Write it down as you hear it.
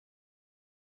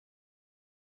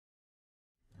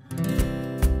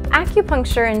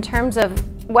Acupuncture, in terms of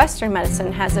Western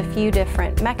medicine, has a few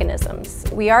different mechanisms.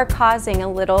 We are causing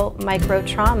a little micro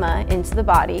trauma into the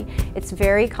body. It's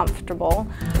very comfortable.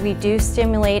 We do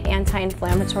stimulate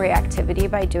anti-inflammatory activity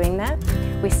by doing that.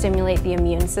 We stimulate the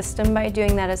immune system by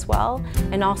doing that as well.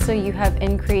 And also you have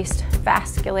increased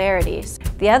vascularities.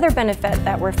 The other benefit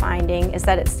that we're finding is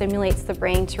that it stimulates the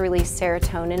brain to release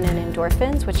serotonin and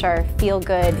endorphins, which are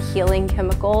feel-good healing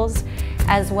chemicals,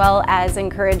 as well as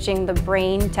encouraging the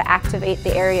brain to activate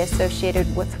the area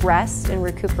associated with rest and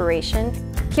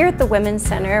recuperation. Here at the Women's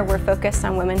Center, we're focused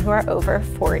on women who are over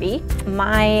 40.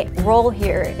 My role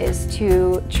here is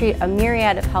to treat a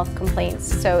myriad of health complaints,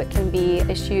 so it can be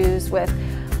issues with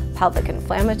pelvic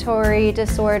inflammatory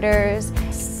disorders,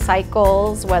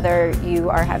 cycles, whether you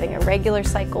are having irregular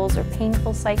cycles or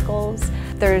painful cycles.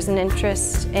 There's an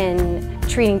interest in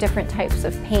treating different types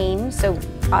of pain, so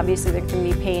obviously there can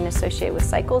be pain associated with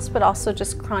cycles, but also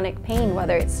just chronic pain,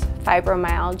 whether it's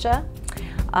fibromyalgia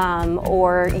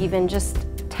or even just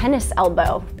tennis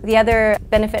elbow. The other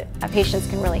benefit patients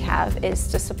can really have is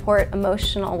to support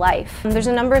emotional life. There's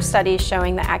a number of studies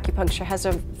showing that acupuncture has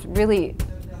a really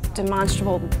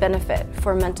demonstrable benefit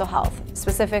for mental health,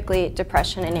 specifically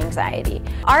depression and anxiety.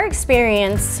 Our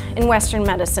experience in Western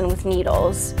medicine with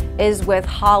needles is with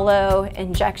hollow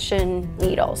injection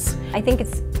needles. I think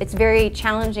it's very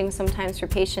challenging sometimes for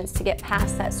patients to get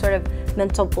past that sort of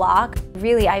mental block.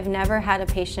 Really, I've never had a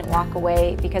patient walk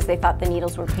away because they thought the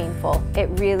needles were painful. It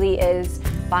really is,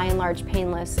 by and large,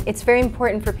 painless. It's very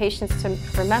important for patients to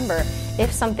remember,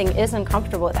 if something is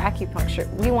uncomfortable with acupuncture,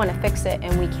 we want to fix it,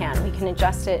 and we can. We can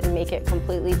adjust it and make it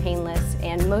completely painless,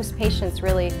 and most patients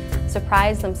really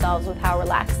surprise themselves with how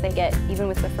relaxed they get, even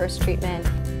with the first treatment.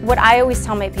 What I always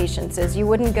tell my patients is you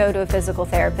wouldn't go to a physical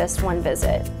therapist one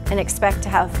visit and expect to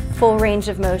have full range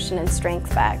of motion and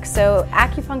strength back. So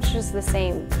acupuncture is the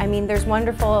same. I mean, there's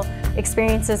wonderful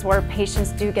experiences where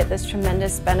patients do get this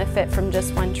tremendous benefit from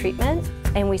just one treatment,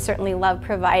 and we certainly love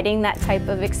providing that type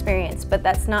of experience, but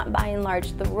that's not by and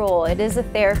large the rule. It is a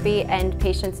therapy, and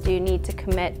patients do need to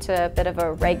commit to a bit of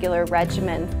a regular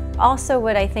regimen. Also,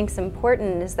 what I think is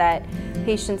important is that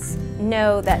patients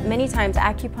know that many times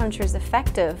acupuncture is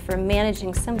effective for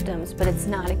managing symptoms, but it's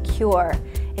not a cure.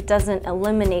 It doesn't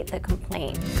eliminate the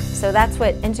complaint. So that's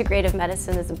what integrative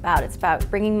medicine is about. It's about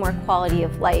bringing more quality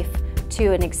of life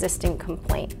to an existing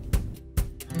complaint.